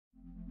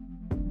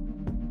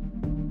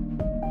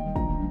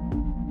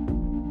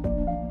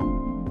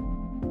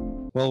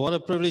Well, what a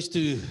privilege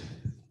to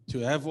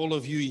have all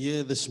of you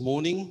here this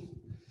morning.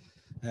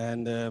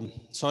 And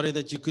sorry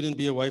that you couldn't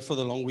be away for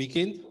the long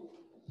weekend.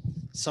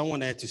 Someone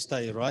had to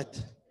stay,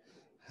 right?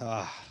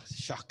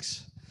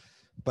 Shucks.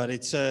 But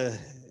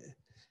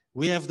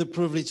we have the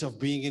privilege of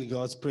being in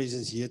God's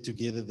presence here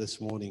together this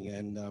morning.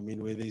 And I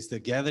mean, where there's the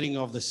gathering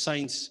of the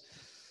saints,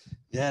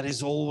 that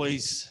is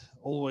always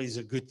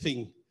a good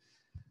thing.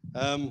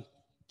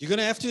 You're going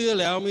to have to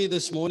allow me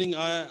this morning.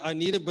 I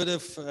need a bit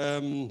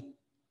of,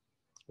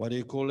 what do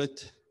you call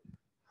it?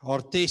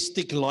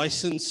 Artistic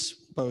license,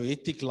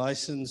 poetic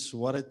license,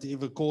 whatever you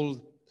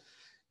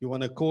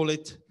want to call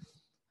it.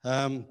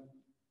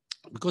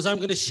 Because I'm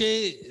going to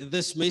share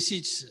this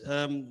message,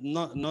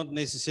 not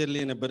necessarily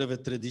in a bit of a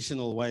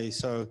traditional way.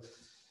 So,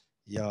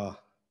 yeah,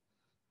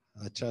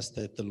 I trust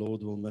that the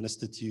Lord will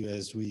minister to you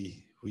as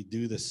we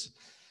do this.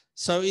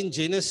 So in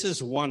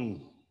Genesis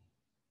 1,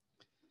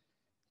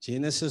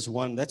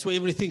 that's where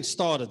everything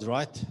started,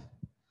 right?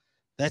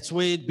 That's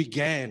where it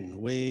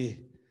began, where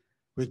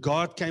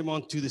God came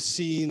onto the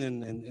scene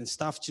and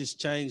stuff just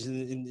changed.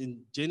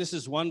 In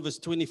Genesis 1, verse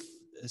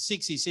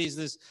 26, he says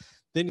this,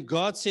 then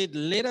God said,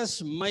 let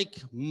us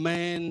make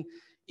man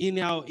in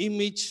our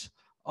image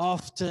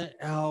after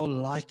our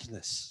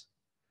likeness.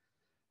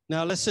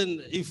 Now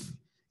listen,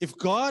 if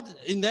God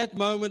in that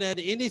moment had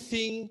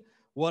anything,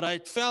 what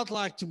it felt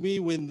like to me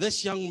when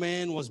this young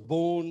man was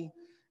born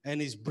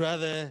and his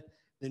brother,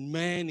 then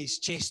man, his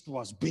chest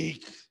was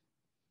big.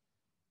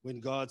 When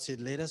God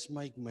said, let us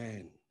make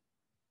man.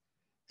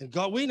 And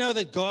God, we know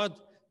that God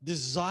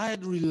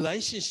desired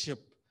relationship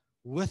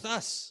with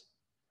us,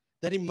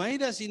 that he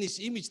made us in his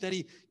image, that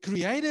he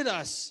created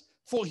us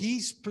for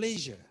his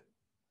pleasure.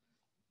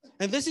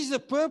 And this is the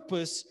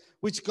purpose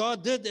which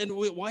God did and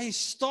why he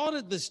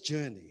started this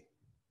journey.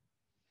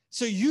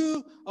 So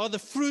you are the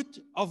fruit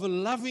of a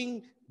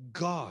loving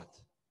God.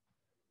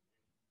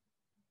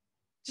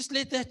 Just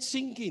let that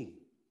sink in.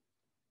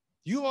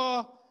 You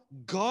are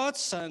God's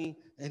son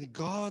and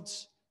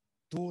God's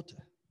daughter.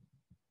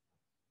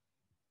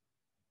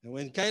 And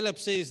when Caleb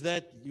says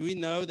that, we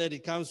know that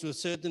it comes with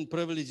certain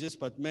privileges,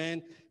 but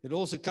man, it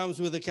also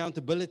comes with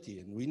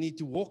accountability, and we need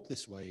to walk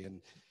this way.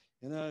 And,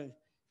 you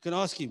can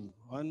ask him,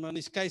 on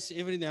his case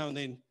every now and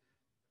then,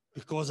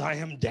 because I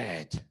am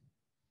dad,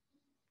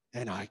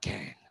 and I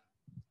can.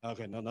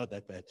 Okay, no, not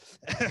that bad.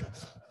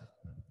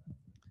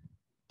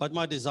 But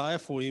my desire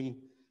for him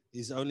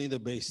is only the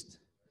best.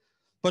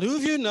 But who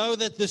of you know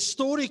that the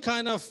story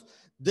kind of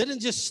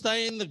didn't just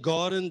stay in the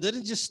garden,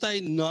 didn't just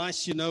stay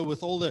nice,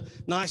 with all the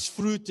nice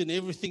fruit and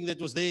everything that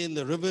was there in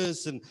the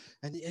rivers and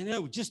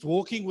just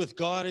walking with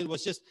God, it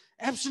was just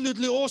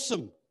absolutely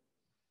awesome.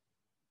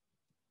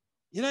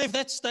 If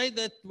that stayed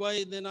that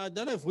way, then I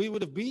don't know if we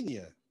would have been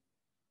here.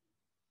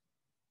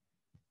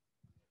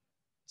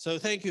 So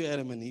thank you,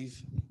 Adam and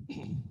Eve.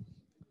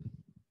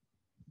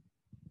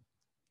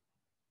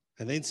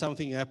 And then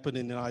something happened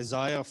in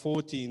Isaiah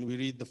 14. We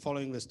read the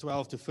following, verse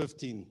 12 to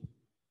 15.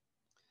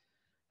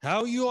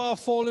 How you are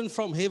fallen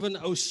from heaven,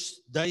 O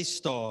day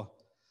star,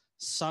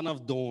 son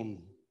of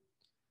dawn.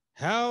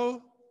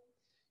 How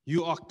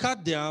you are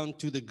cut down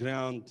to the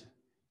ground.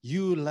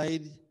 You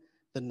laid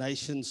the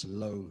nations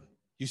low.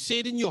 You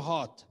said in your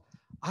heart,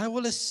 I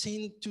will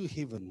ascend to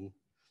heaven.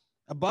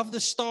 Above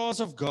the stars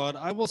of God,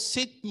 I will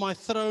set my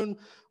throne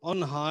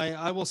on high.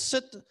 I will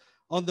sit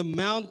on the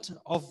mount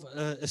of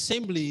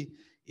assembly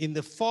in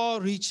the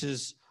far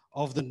reaches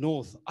of the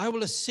north. I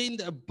will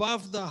ascend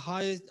above the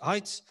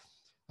heights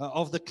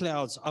of the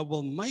clouds. I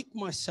will make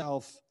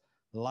myself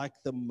like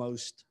the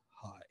Most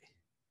High.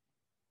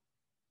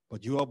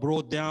 But you are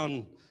brought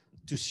down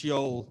to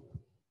Sheol,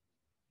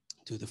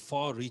 to the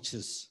far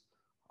reaches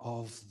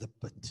of the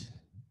pit.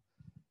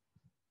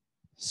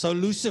 So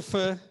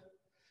Lucifer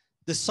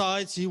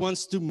decides he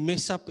wants to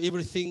mess up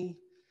everything,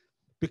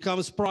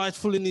 becomes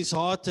prideful in his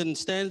heart and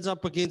stands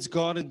up against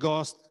God, and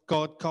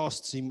God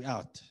casts him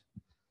out.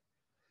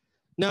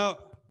 Now,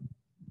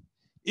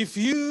 if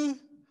you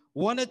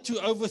wanted to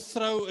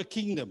overthrow a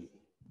kingdom,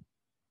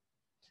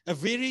 a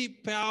very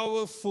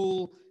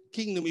powerful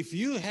kingdom, if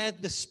you had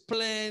this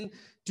plan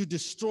to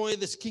destroy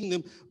this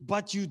kingdom,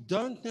 but you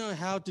don't know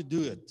how to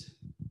do it,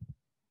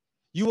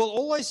 you will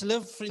always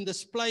live in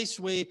this place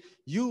where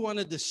you want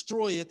to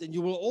destroy it, and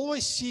you will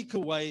always seek a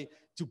way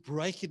to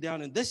break it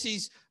down. And this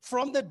is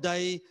from the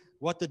day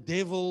what the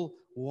devil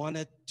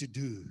wanted to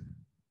do,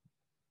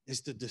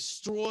 is to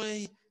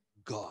destroy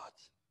God.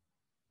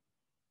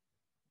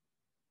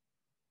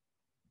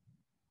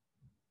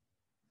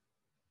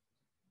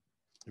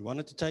 He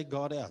wanted to take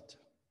God out.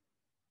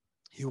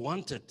 He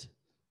wanted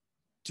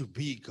to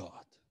be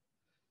God.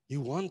 He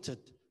wanted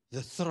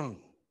the throne.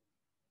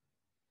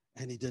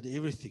 And he did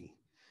everything.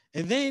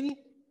 And then,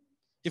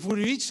 if we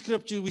read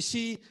scripture, we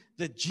see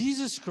that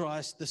Jesus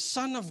Christ, the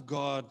Son of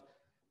God,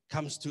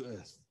 comes to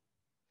earth.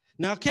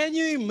 Now, can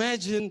you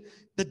imagine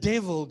the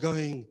devil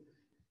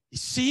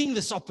seeing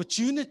this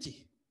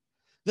opportunity?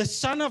 The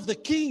Son of the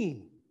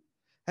King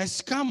has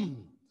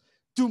come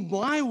to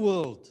my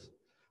world,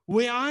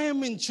 where I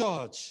am in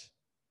charge,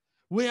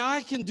 where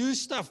I can do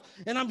stuff.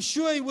 And I'm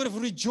sure he would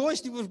have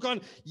rejoiced. He would have gone,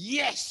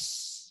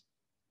 yes,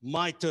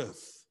 my turf.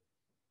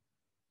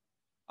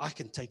 I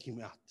can take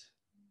him out.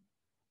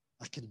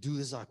 I can do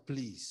as I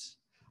please.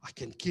 I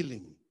can kill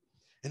him.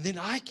 And then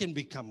I can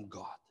become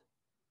God.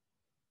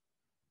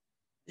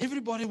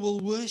 Everybody will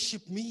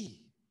worship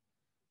me.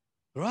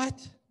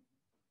 Right?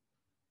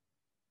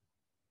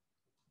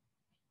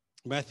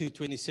 Matthew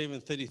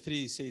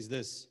 27:33 says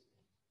this.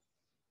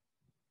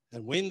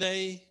 And when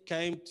they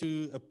came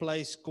to a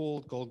place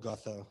called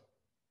Golgotha,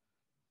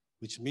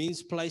 which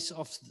means place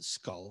of the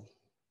skull,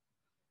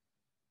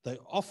 they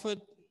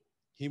offered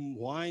him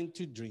wine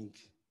to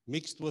drink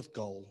mixed with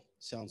gall.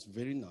 Sounds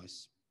very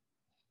nice.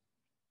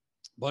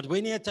 But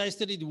when he had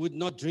tasted it, he would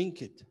not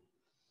drink it.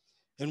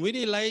 And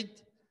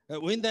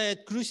when they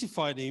had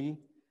crucified him,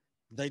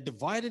 they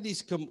divided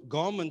his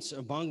garments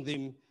among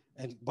them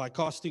and by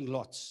casting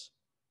lots.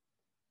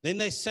 Then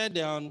they sat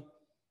down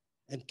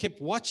and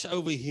kept watch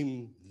over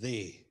him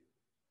there.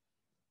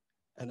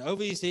 And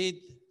over his head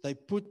they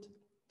put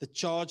the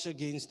charge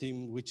against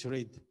him, which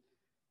read,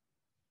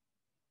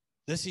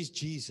 "This is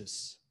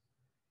Jesus,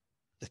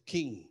 the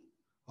King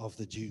of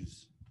the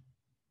Jews."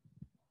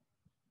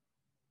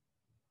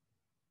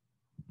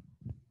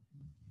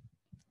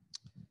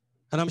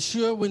 And I'm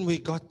sure when we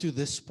got to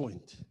this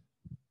point,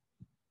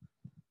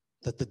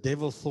 that the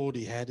devil thought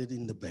he had it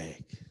in the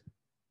bag.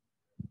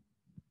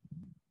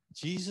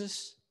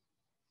 Jesus,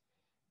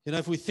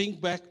 if we think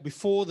back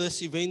before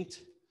this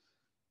event,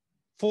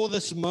 for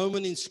this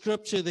moment in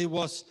Scripture, there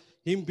was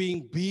him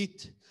being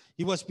beat,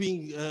 he was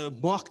being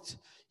mocked,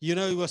 he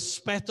was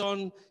spat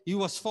on, he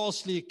was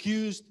falsely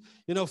accused,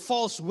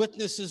 false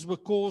witnesses were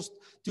caused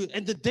to,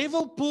 and the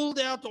devil pulled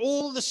out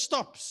all the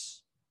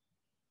stops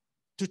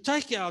to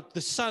take out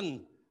the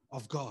Son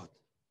of God.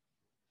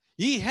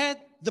 He had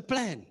the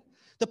plan.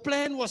 The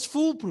plan was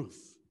foolproof.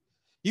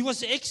 He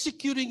was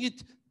executing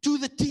it to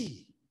the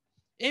T.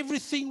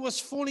 Everything was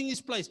falling in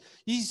place.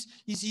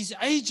 His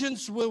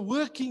agents were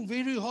working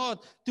very hard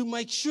to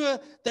make sure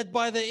that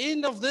by the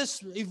end of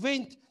this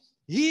event,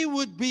 he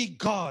would be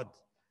God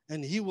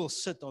and he will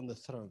sit on the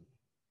throne.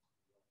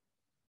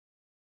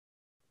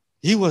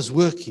 He was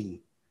working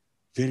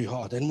very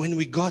hard. And when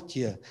we got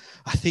here,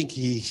 I think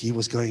he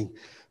was going,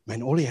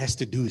 man, all he has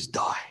to do is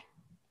die.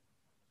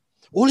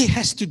 All he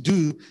has to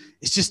do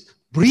is just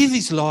breathe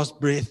his last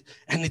breath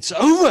and it's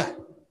over.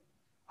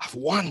 I've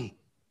won.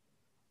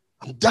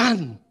 I'm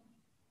done.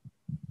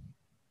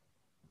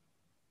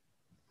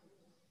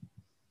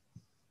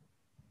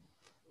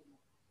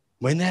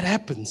 When that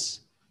happens,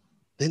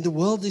 then the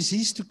world is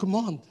his to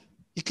command.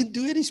 He can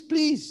do it as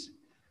please.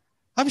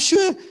 I'm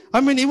sure,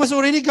 he was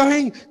already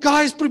going,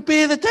 guys,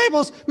 prepare the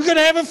tables. We're going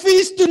to have a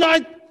feast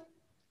tonight.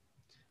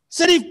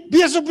 Sit die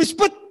bees op die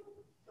spit.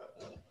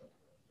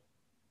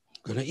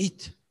 Gonna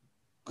eat.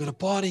 Gonna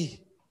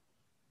party.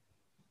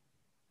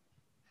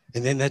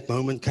 And then that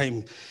moment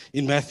came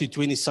in Matthew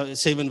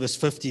 27, verse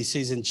 50. It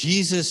says, and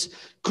Jesus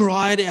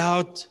cried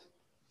out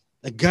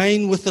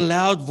again with a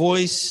loud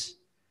voice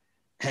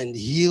and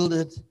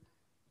yielded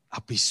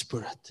up his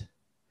spirit.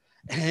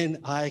 And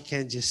I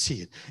can just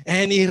see it.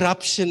 An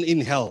eruption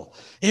in hell.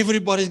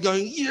 Everybody's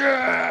going,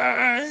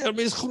 yeah!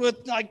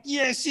 Like,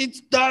 yes, it's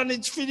done,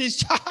 it's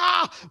finished.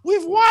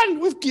 We've won,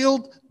 we've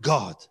killed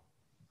God.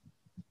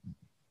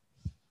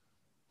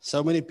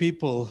 So many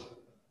people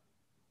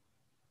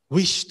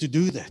wish to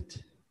do that,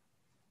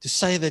 to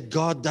say that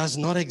God does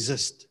not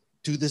exist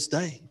to this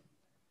day.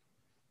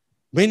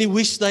 Many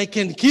wish they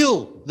can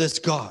kill this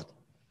God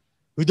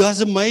who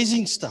does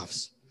amazing stuff.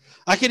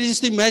 I can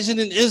just imagine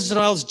in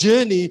Israel's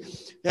journey,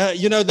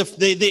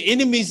 the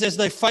enemies as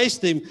they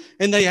faced him,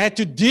 and they had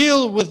to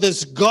deal with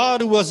this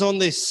God who was on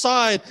their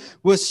side,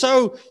 was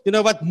so,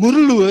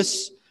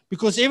 moedeloos,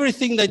 because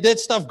everything they did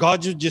stuff,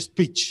 God would just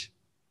pitch.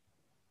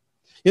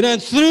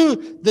 And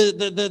through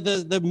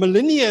the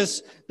millennia,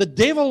 the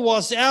devil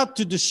was out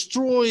to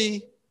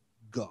destroy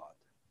God.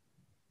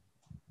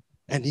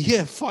 And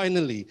here,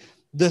 finally,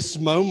 this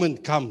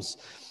moment comes.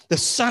 The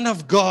Son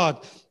of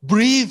God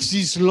breathes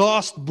his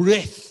last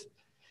breath.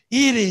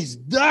 It is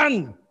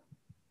done.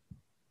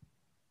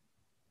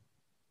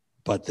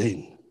 But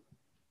then,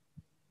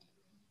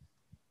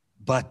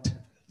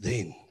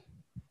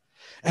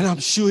 and I'm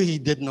sure he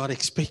did not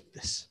expect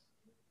this.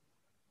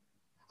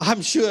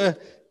 I'm sure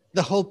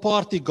the whole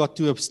party got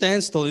to a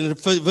standstill. In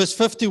verse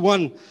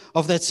 51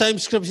 of that same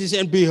scripture says,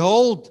 and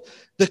behold,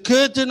 the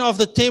curtain of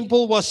the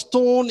temple was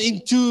torn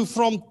in two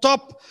from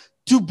top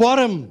to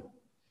bottom.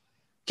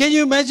 Can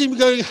you imagine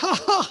going,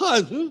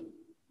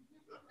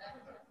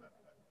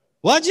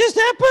 what just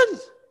happened?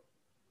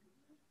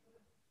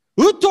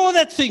 Who tore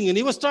that thing? And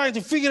he was trying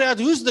to figure out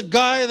who's the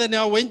guy that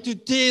now went to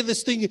tear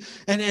this thing.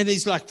 And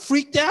he's like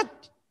freaked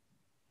out.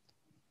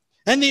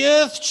 And the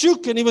earth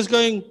shook and he was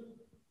going,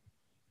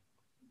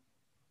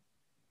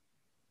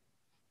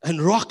 and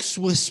rocks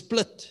were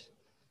split.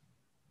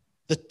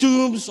 The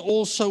tombs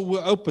also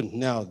were opened.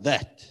 Now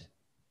that.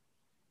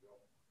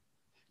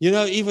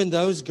 Even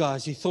those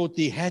guys, he thought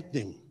he had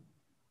them.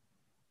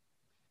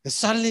 And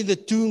suddenly the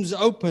tombs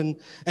opened,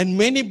 and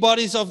many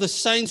bodies of the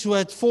saints who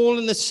had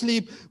fallen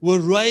asleep were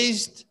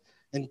raised,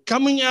 and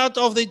coming out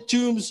of their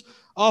tombs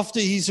after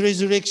his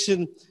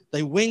resurrection,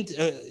 they went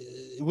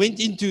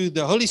into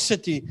the holy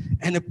city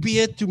and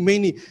appeared to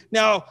many.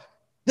 Now,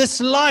 this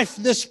life,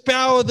 this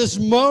power, this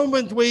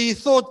moment where he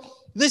thought,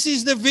 this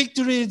is the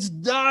victory, it's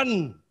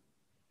done.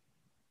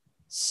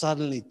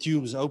 Suddenly,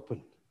 tombs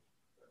open.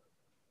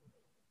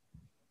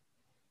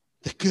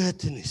 The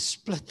curtain is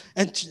split.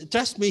 And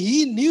trust me,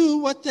 he knew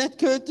what that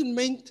curtain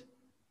meant.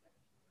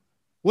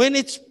 When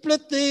it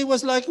split there, it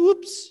was like,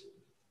 oops.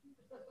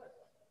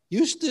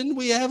 Houston,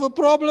 we have a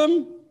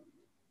problem.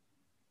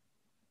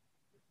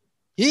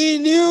 He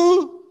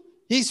knew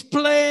his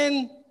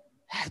plan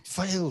had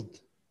failed.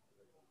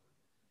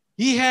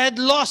 He had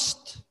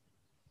lost.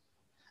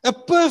 A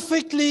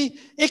perfectly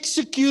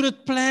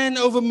executed plan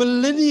over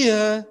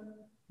millennia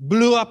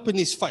blew up in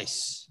his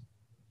face.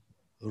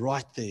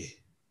 Right there.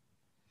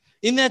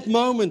 In that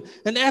moment,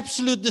 an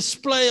absolute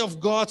display of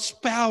God's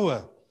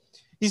power.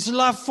 His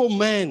love for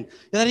man,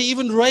 that he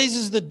even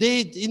raises the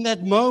dead in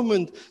that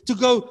moment to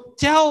go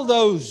tell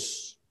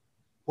those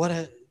what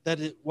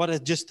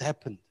had just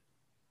happened.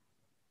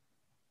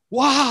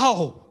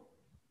 Wow!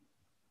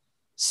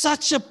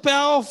 Such a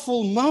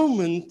powerful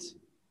moment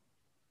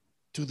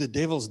to the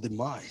devil's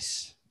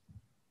demise.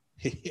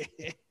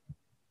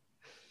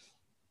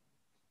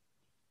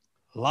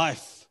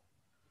 Life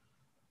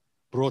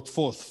brought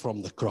forth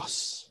from the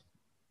cross.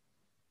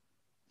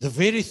 The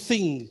very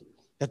thing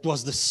that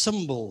was the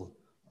symbol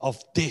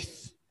of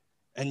death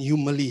and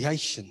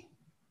humiliation.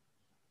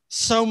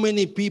 So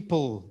many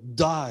people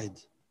died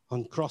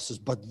on crosses,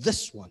 but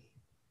this one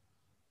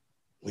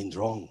went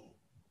wrong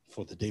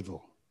for the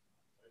devil.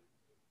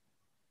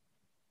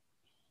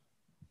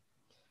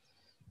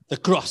 The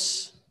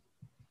cross,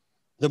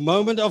 the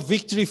moment of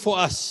victory for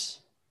us,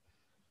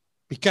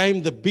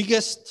 became the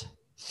biggest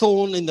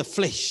thorn in the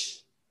flesh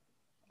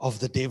of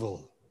the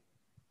devil.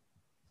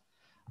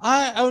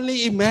 I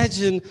only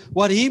imagine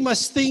what he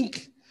must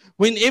think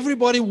when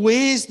everybody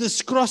wears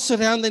this cross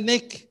around the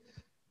neck,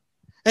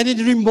 and it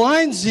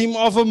reminds him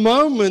of a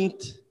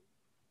moment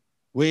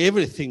where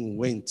everything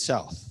went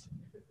south.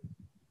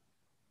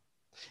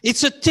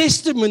 It's a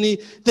testimony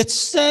that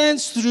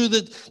stands through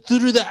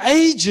the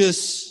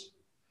ages,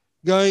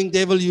 going,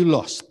 devil, you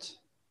lost.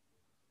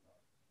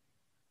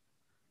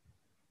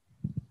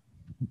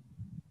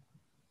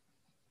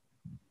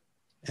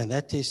 And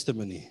that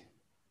testimony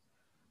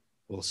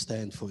will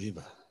stand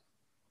forever.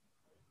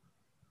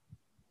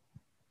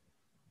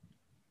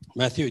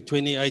 Matthew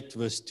 28,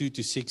 verse 2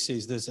 to 6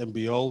 says this, and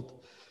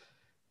behold,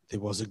 there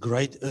was a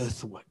great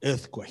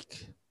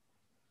earthquake.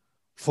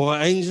 For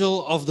an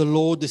angel of the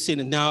Lord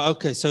descended. Now,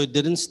 okay, so it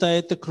didn't stay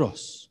at the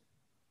cross.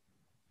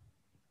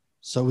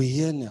 So we're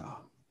here now.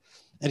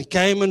 And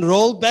came and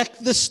rolled back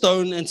the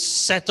stone and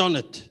sat on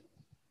it.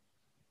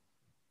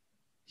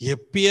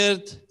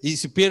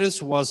 His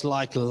appearance was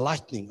like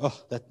lightning. Oh,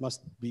 that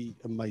must be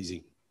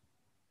amazing.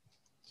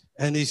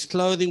 And his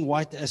clothing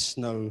white as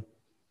snow.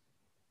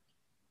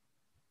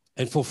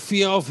 And for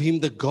fear of him,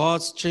 the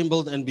gods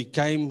trembled and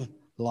became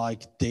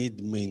like dead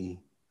men.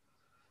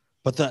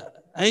 But the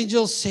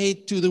angel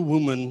said to the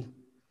woman,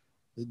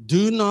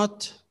 do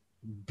not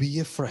be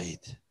afraid,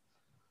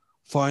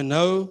 for I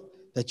know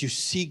that you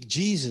seek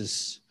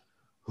Jesus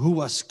who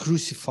was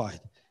crucified.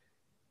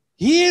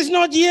 He is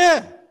not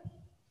here.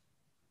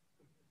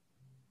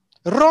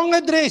 Wrong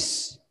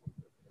address.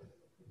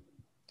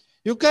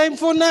 You came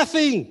for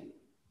nothing.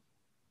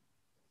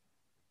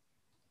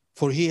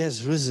 For he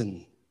has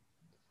risen.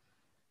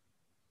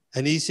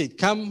 And he said,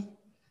 come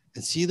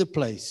and see the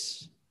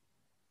place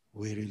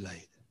where he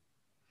laid.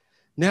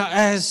 Now,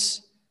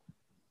 as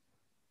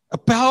a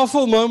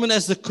powerful moment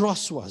as the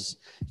cross was,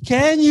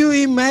 can you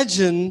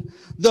imagine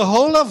the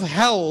whole of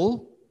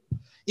hell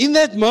in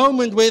that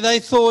moment where they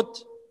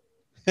thought,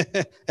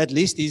 at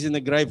least he's in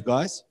the grave,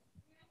 guys.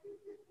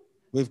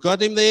 We've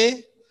got him there.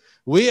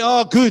 We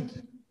are good.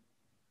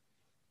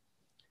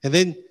 And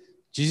then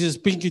Jesus'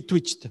 pinky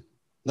twitched.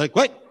 Like,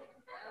 wait,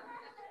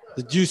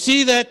 did you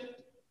see that?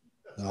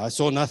 No, I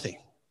saw nothing.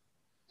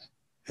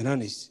 And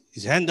then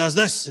his hand does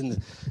this.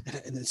 And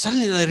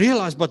suddenly they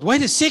realize, but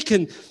wait a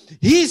second,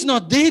 he's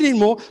not dead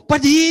anymore,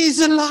 but he is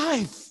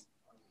alive.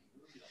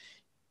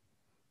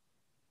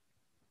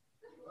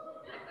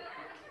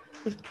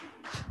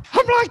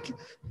 I'm like,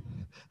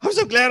 I'm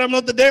so glad I'm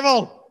not the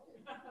devil.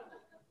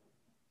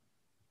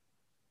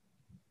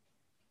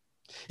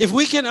 If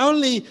we can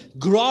only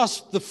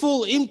grasp the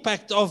full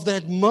impact of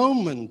that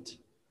moment,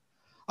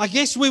 I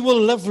guess we will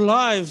live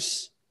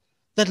lives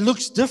that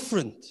looks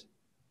different,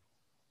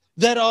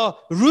 that are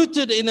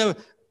rooted in an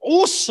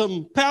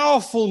awesome,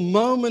 powerful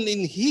moment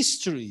in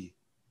history,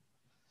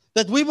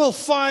 that we will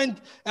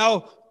find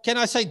our, can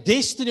I say,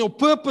 destiny or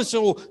purpose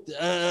or,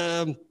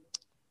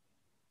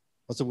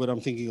 what's the word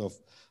I'm thinking of?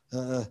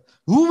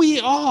 Who we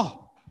are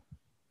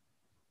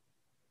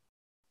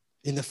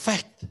in the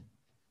fact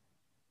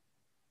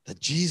that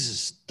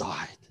Jesus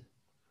died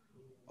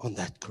on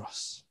that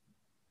cross.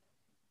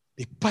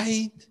 He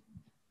paid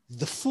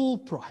the full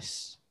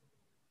price.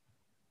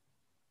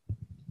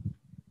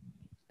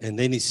 And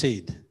then he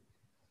said,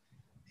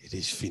 it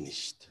is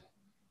finished.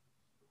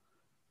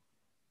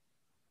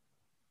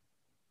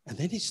 And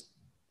then he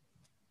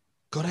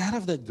got out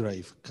of that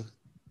grave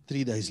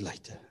 3 days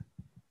later.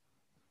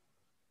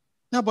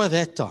 Now by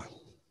that time,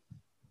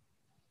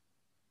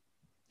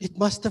 it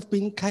must have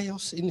been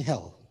chaos in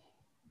hell.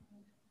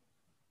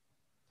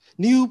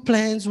 New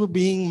plans were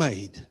being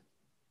made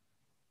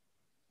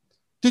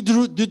to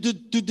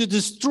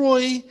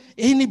destroy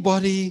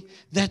anybody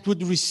that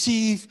would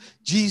receive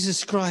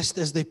Jesus Christ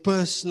as their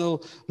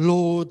personal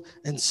Lord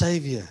and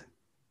Savior.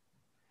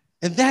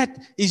 And that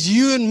is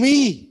you and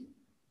me,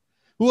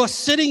 who are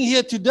sitting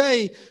here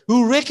today,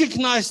 who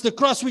recognize the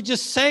cross. We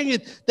just sang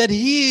it, that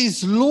He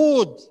is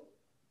Lord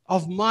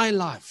of my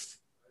life.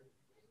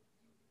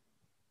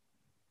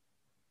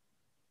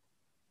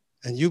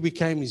 And you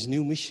became His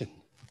new mission.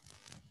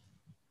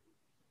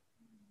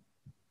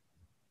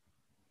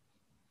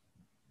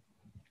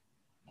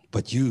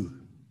 But you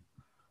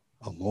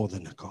are more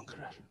than a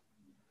conqueror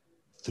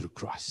through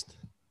Christ.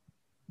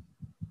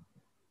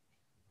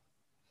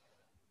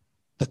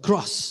 The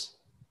cross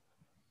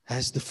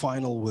has the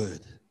final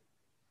word.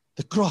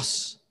 The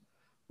cross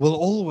will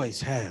always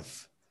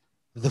have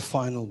the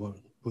final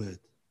word.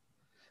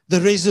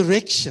 The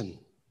resurrection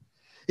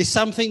is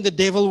something the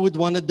devil would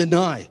want to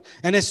deny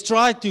and has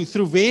tried to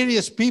through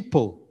various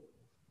people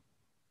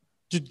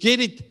to get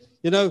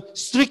it,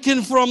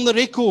 stricken from the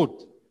record.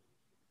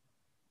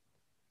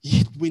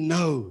 Yet we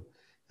know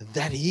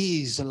that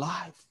He is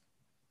alive.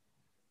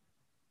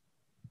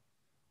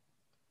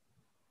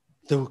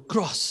 The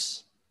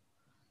cross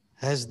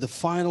has the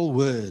final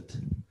word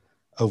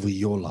over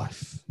your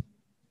life.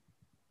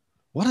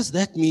 What does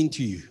that mean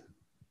to you?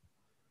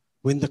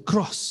 When the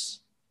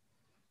cross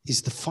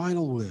is the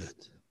final word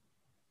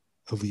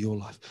over your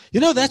life.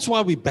 That's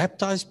why we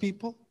baptize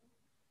people.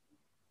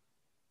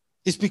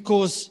 It's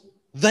because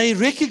they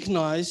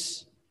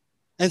recognize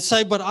and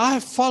say, but I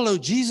follow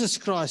Jesus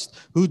Christ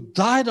who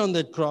died on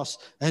that cross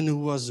and who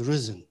was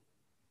risen.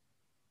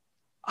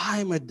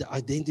 I'm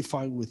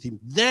identifying with Him.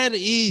 That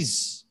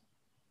is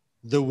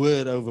the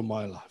word over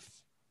my life.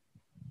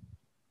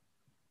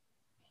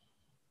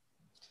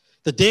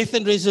 The death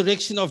and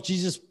resurrection of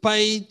Jesus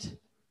paid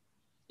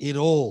it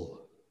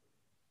all.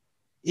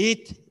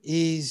 It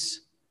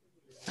is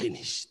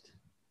finished.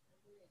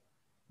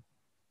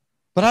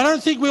 But I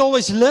don't think we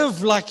always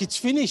live like it's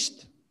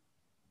finished.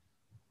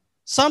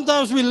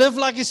 Sometimes we live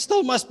like it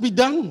still must be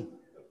done.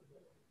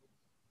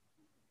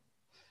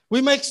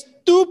 We make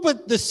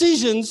stupid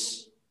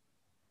decisions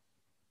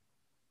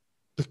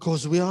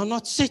because we are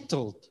not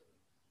settled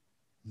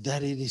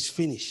that it is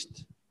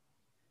finished.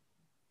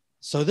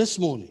 So this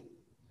morning,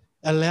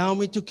 allow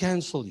me to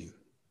counsel you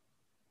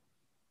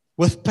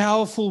with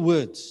powerful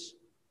words.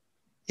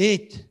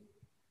 It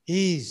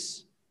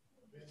is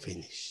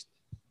finished.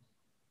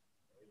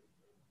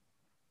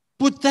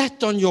 Put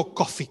that on your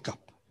coffee cup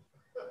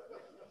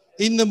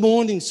in the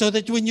morning so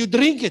that when you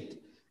drink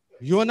it,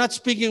 you are not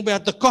speaking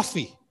about the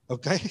coffee,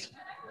 okay?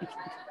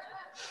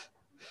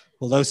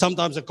 Although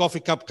sometimes a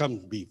coffee cup can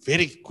be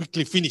very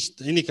quickly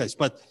finished in any case,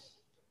 but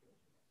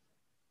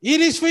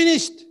it is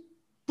finished.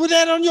 Put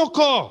that on your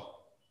car.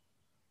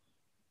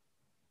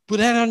 Put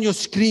that on your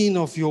screen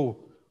of your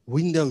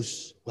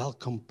Windows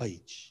welcome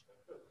page.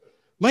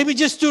 Maybe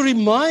just to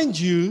remind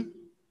you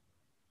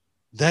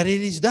that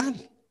it is done.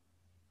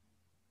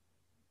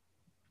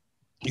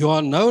 You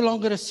are no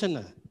longer a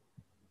sinner,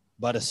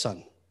 but a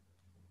son.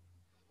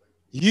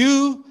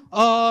 You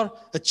are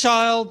a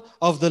child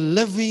of the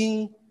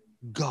living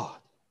God.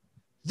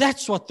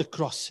 That's what the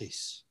cross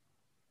says.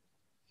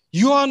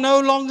 You are no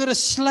longer a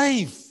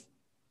slave.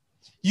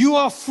 You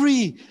are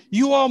free.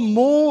 You are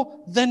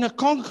more than a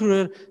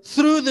conqueror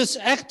through this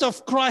act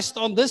of Christ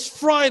on this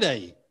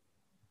Friday,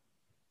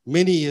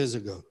 many years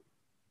ago.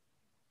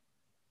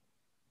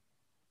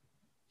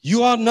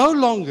 You are no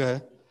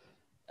longer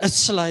a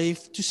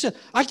slave to sin.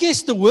 I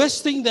guess the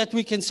worst thing that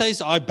we can say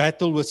is, I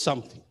battle with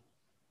something.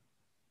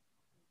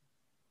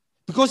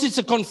 Because it's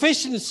a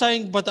confession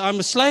saying, but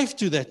I'm a slave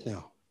to that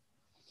now.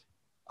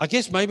 I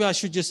guess maybe I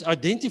should just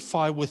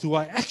identify with who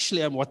I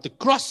actually am, what the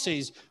cross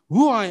says,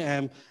 who I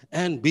am,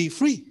 and be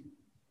free.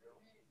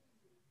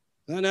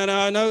 No,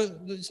 I know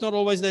it's not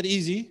always that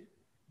easy.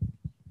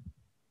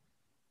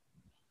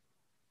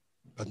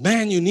 But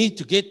man, you need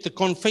to get the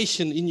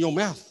confession in your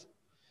mouth.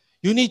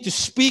 You need to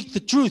speak the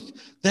truth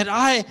that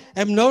I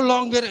am no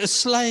longer a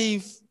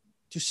slave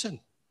to sin.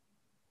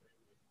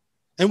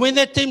 And when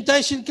that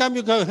temptation comes,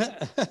 you go,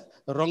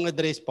 wrong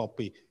address,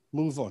 Poppy.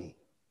 Move on.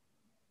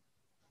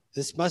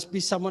 This must be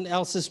someone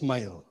else's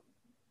mail.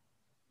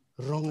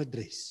 Wrong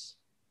address.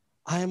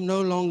 I am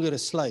no longer a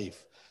slave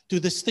to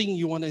this thing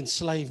you want to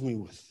enslave me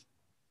with.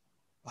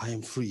 I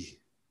am free.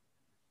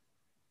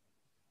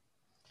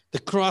 The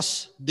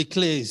cross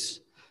declares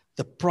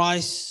the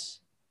price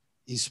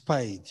is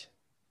paid.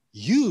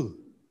 You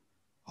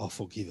are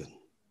forgiven.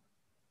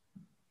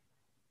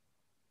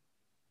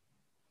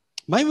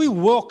 May we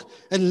walk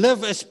and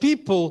live as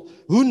people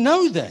who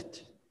know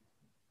that.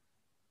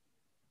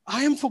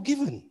 I am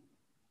forgiven.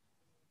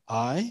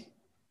 I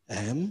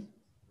am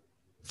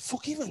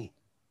forgiven.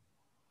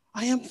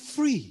 I am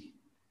free.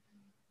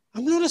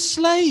 I'm not a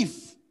slave.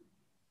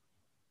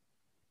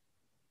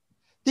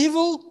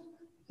 Devil,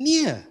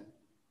 near.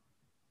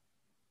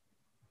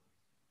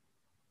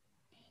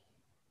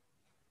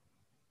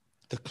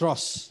 The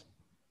cross,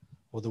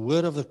 or the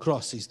word of the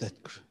cross, is that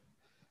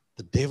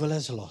the devil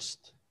has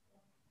lost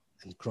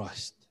and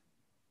Christ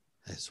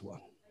has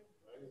won.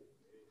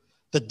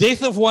 The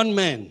death of one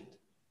man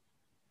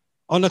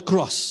on a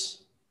cross,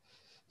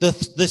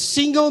 the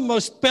single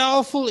most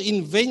powerful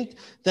event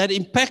that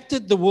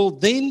impacted the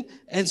world then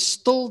and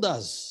still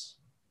does.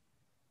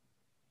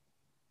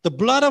 The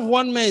blood of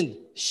one man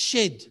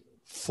shed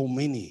for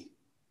many.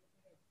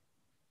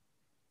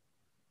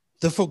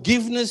 The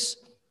forgiveness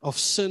of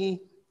sin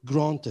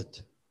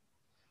granted.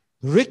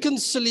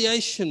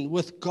 Reconciliation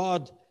with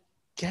God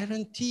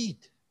guaranteed.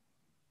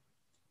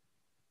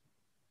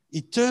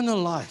 Eternal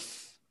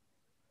life,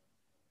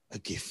 a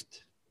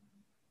gift.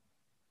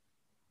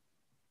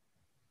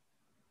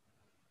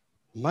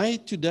 May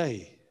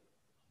today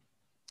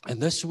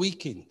and this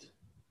weekend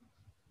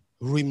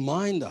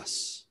remind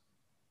us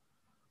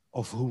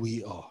of who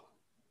we are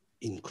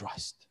in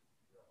Christ.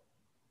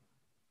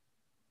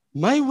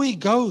 May we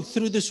go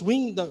through this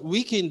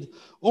weekend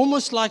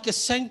almost like a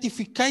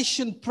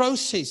sanctification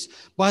process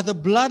by the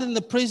blood and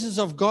the presence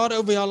of God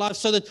over our lives,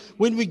 so that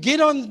when we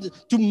get on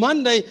to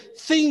Monday,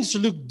 things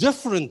look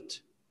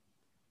different.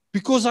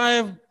 Because I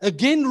am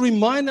again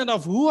reminded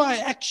of who I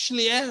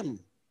actually am.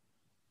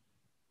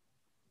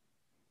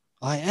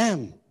 I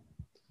am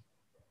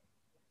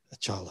a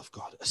child of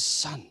God, a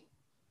son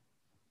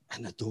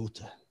and a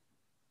daughter.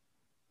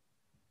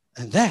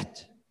 And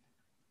that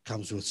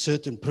comes with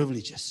certain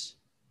privileges.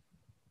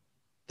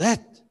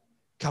 That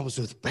comes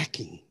with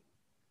backing.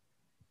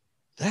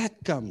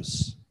 That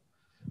comes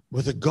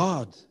with a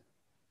God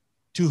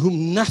to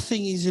whom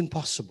nothing is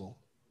impossible,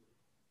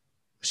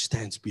 who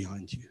stands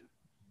behind you.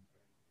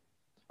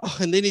 Oh,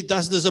 and then he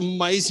does this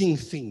amazing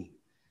thing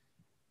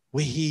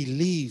where he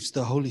leaves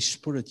the Holy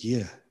Spirit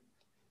here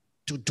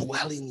to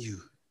dwell in you,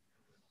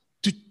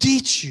 to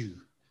teach you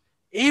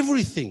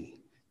everything,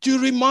 to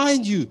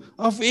remind you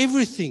of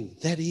everything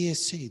that he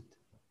has said.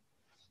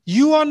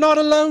 You are not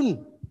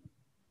alone.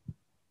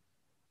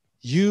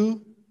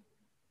 You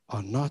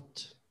are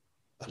not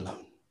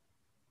alone.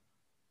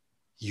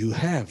 You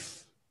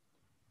have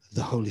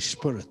the Holy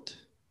Spirit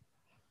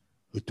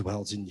who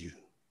dwells in you.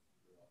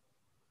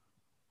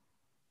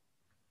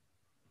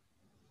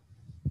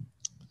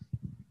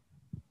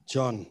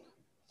 John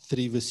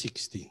 3 verse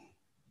 16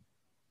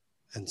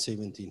 and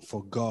 17.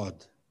 For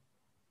God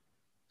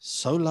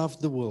so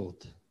loved the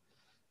world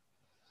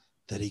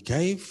that he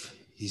gave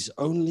his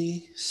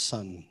only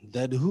Son,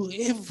 that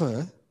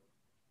whoever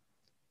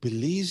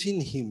believes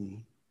in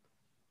him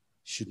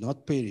should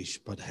not perish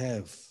but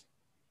have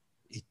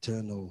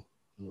eternal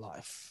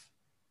life.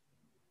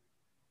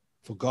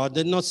 For God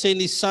did not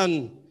send his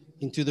Son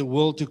into the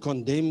world to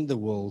condemn the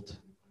world,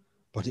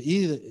 but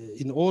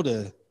in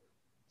order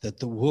that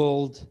the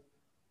world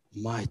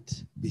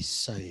might be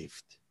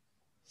saved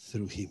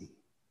through him.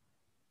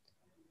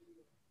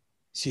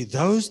 See,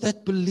 those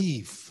that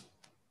believe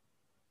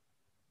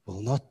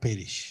will not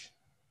perish.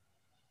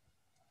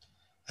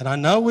 And I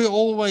know we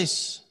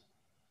always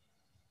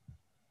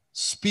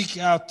speak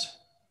out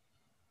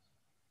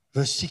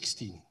verse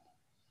 16.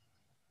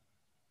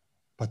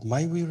 But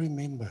may we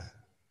remember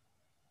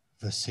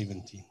verse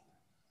 17.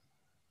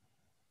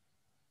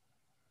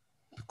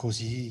 Because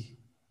he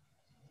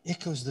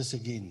echoes this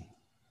again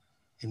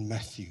in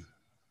Matthew.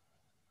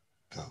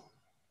 Go.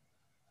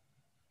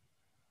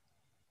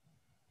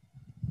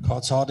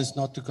 God's heart is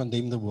not to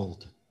condemn the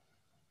world.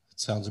 It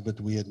sounds a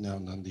bit weird now,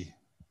 Nandi.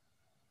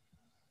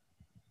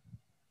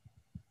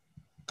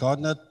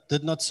 God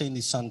did not send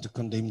his Son to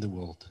condemn the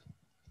world,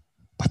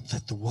 but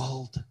that the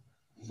world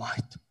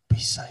might be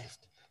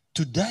saved.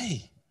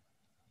 Today,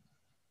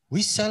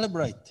 we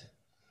celebrate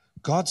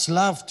God's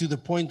love to the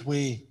point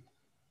where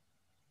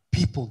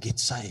people get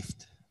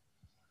saved.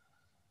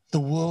 The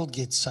world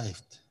gets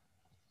saved.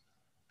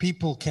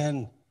 People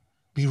can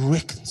be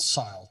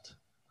reconciled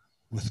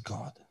with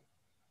God.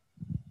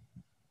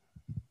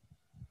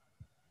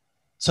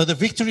 So the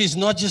victory is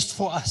not just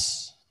for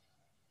us.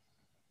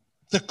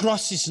 The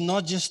cross is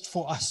not just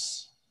for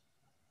us.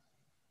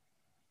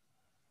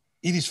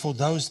 It is for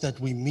those that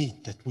we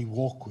meet, that we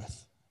walk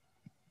with.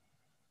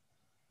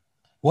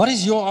 What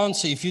is your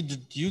answer if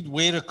you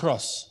wear a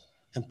cross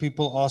and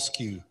people ask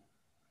you?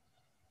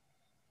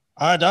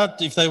 I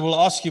doubt if they will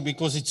ask you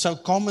because it's so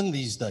common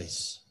these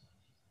days.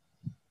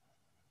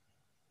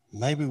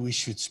 Maybe we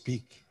should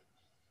speak.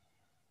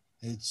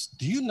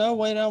 Do you know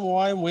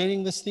why I'm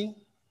wearing this thing?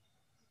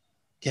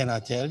 Can I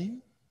tell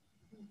you?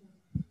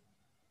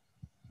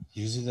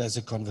 Use it as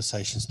a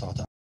conversation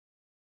starter. I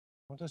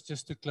want us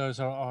just to close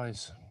our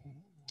eyes.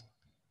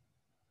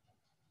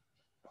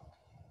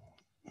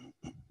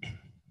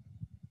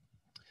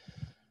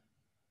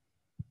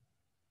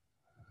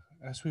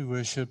 As we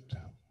worshipped,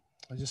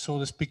 I just saw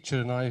this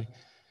picture and I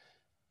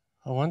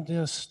I want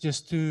us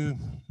just to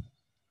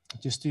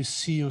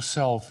see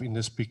yourself in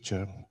this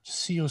picture.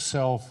 See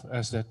yourself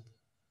as that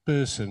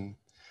person.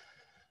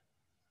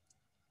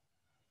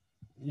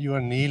 You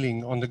are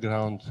kneeling on the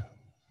ground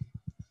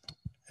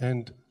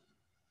and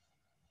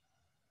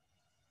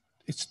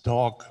it's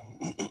dark.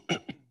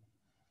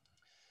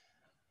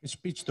 It's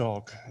pitch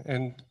dark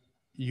and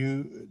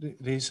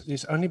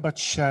there's only but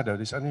shadow.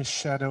 There's only a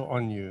shadow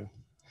on you.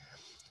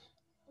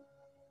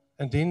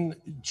 And then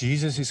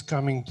Jesus is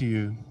coming to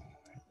you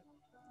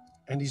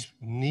and he's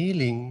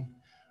kneeling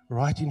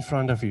right in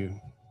front of you.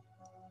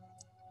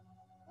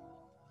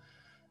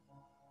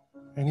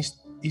 And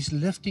he's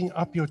lifting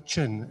up your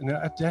chin. And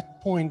at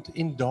that point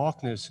in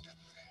darkness,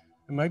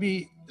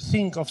 maybe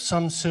think of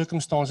some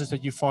circumstances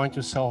that you find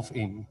yourself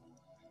in.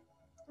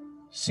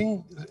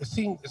 Think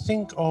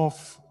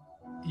of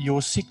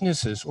your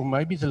sicknesses, or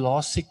maybe the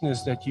last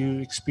sickness that you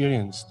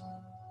experienced,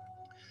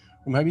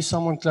 or maybe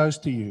someone close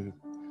to you,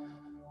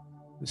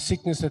 the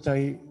sickness that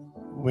they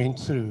went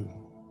through,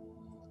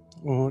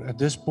 or at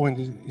this point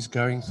is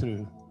going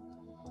through.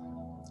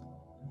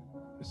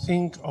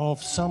 Think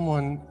of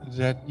someone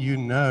that you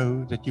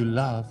know, that you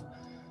love,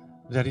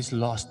 that is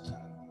lost,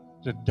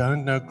 that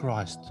don't know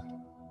Christ.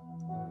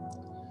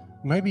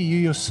 Maybe you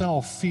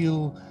yourself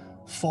feel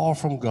far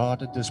from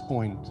God at this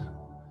point,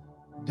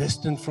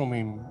 distant from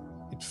Him.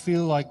 It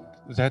feels like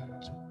that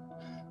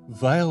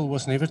veil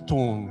was never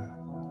torn.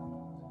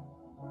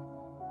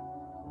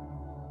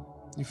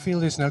 You feel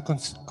there's no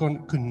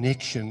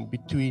connection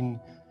between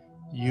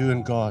you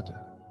and God.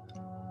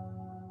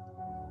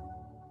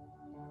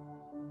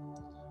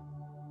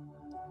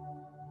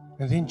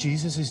 And then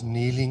Jesus is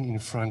kneeling in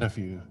front of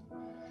you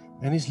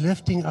and He's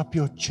lifting up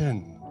your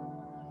chin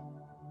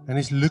and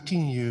He's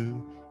looking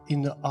you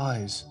in the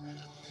eyes.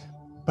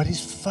 But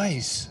His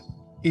face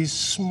is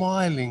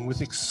smiling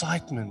with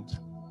excitement.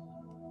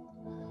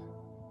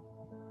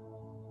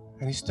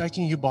 And He's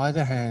taking you by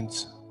the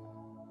hands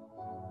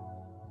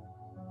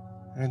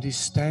and He's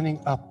standing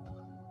up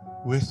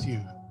with you.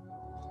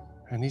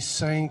 And He's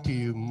saying to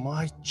you,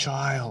 my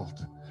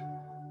child,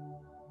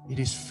 it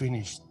is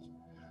finished.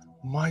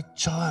 My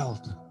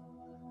child,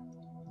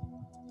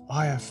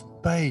 I have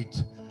paid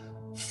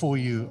for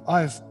you.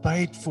 I have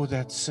paid for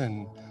that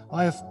sin.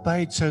 I have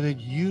paid so that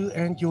you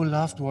and your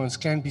loved ones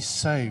can be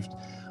saved.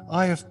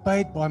 I have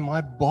paid by my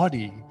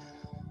body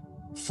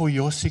for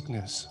your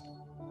sickness.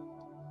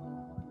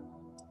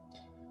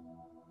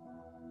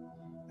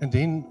 And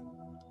then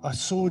I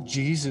saw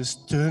Jesus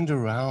turned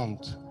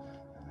around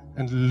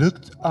and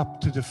looked up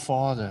to the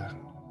Father.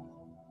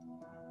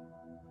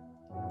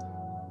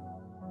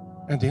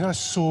 And then I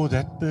saw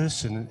that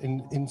person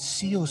and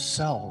see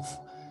yourself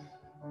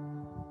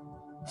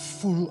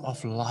full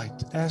of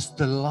light as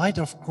the light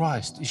of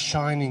Christ is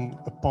shining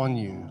upon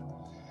you.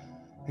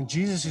 And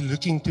Jesus is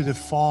looking to the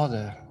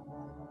Father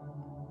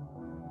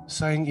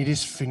saying, it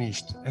is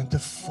finished. And the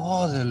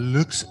Father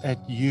looks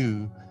at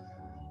you.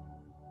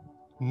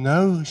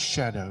 No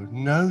shadow,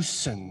 no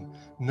sin,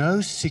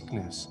 no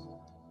sickness,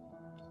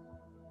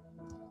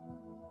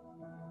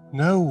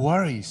 no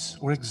worries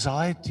or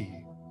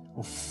anxiety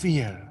or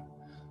fear.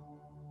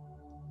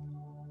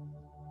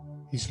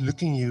 He's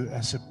looking you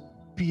as a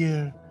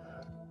pure,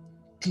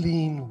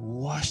 clean,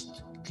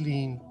 washed,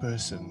 clean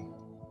person.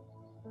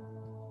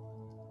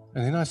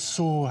 And then I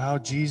saw how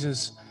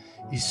Jesus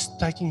is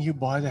taking you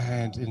by the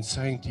hand and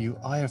saying to you,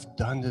 I have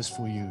done this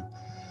for you.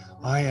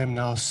 I am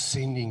now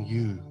sending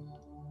you.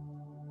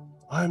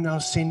 I am now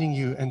sending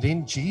you. And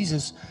then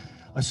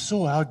I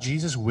saw how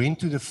Jesus went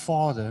to the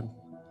Father.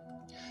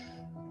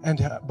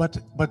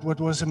 But what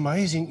was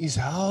amazing is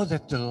how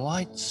that the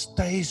light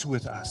stays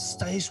with us,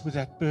 stays with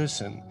that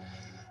person.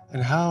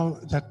 And how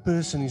that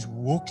person is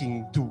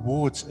walking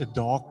towards a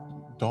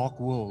dark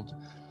world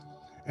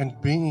and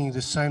bringing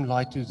the same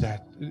light to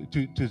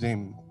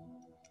them.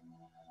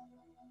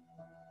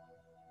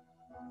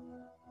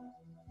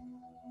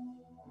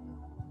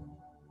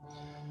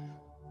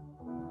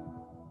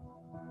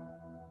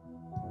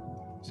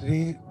 So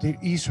there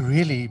is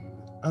really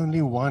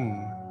only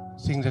one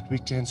thing that we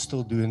can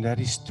still do, and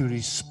that is to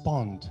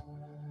respond.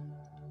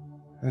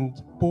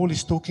 And Paul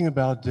is talking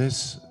about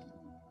this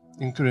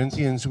in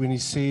Corinthians when he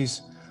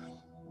says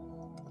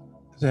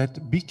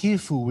that be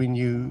careful when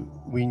you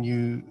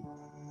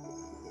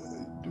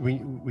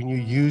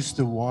use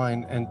the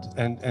wine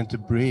and the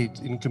bread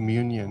in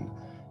communion.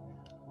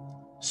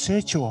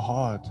 Search your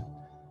heart,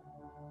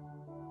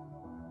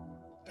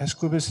 as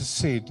Kobus has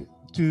said,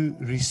 to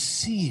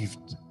receive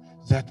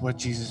that what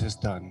Jesus has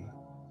done.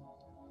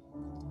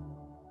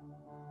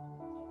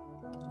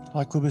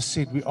 Like Kobus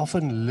said, we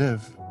often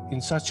live in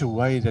such a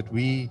way that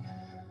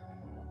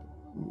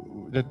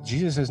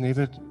Jesus has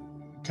never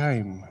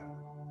came.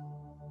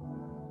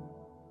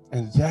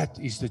 And that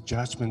is the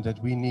judgment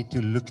that we need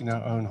to look in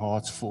our own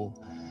hearts for.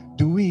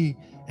 Do we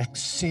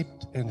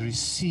accept and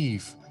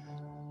receive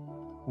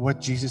what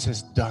Jesus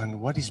has done,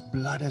 what His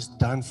blood has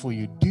done for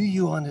you? Do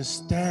you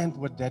understand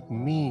what that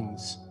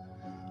means?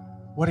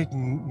 What it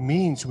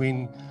means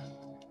when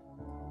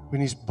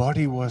His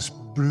body was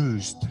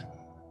bruised,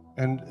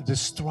 and the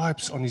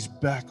stripes on his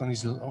back, on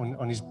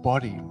his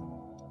body,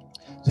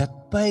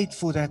 that paid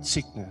for that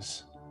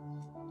sickness.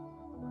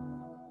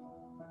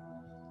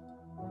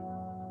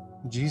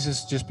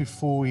 Jesus, just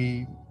before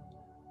he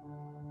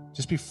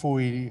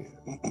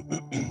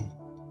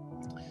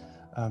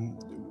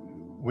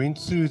went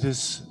through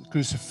this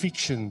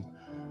crucifixion,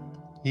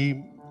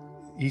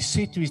 he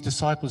said to his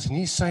disciples, and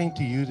he's saying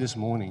to you this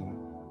morning,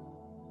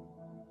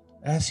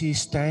 as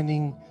he's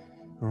standing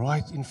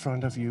right in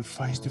front of you,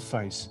 face to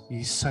face,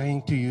 he's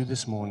saying to you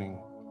this morning,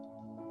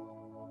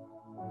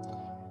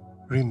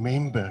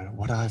 remember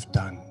what I've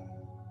done.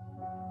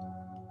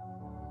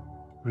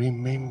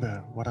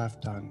 Remember what I've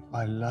done.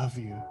 I love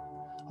you.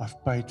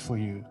 I've paid for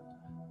you.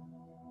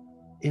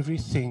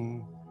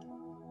 Everything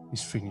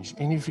is finished.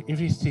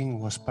 Everything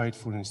was paid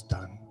for and is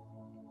done.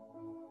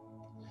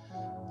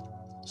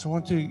 So I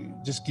want to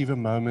just give a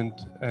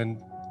moment,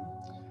 and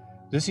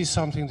this is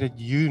something that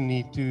you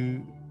need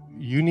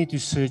to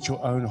search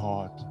your own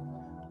heart.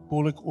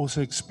 Paul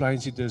also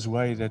explains it this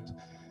way, that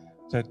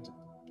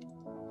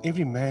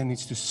every man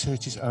needs to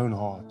search his own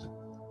heart.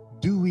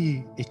 Do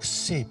we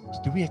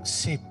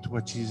accept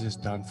what Jesus has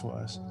done for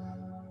us?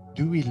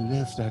 Do we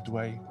live that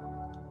way?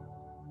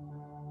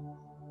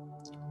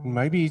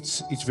 Maybe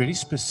it's very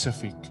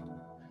specific.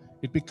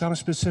 It becomes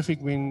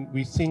specific when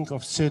we think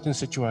of certain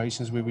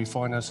situations where we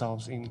find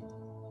ourselves in.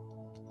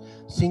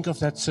 Think of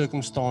that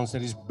circumstance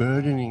that is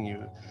burdening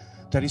you,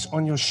 that is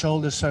on your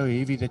shoulders so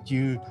heavy that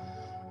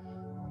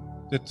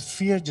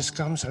fear just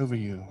comes over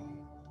you.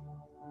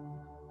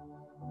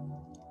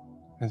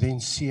 And then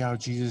see how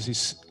Jesus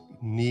is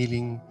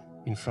kneeling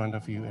in front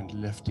of you and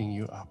lifting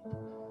you up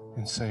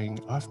and saying,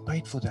 I've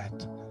paid for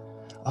that.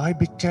 I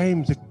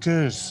became the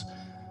curse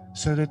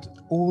so that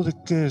all the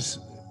curse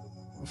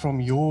from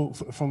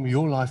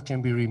your life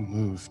can be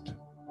removed.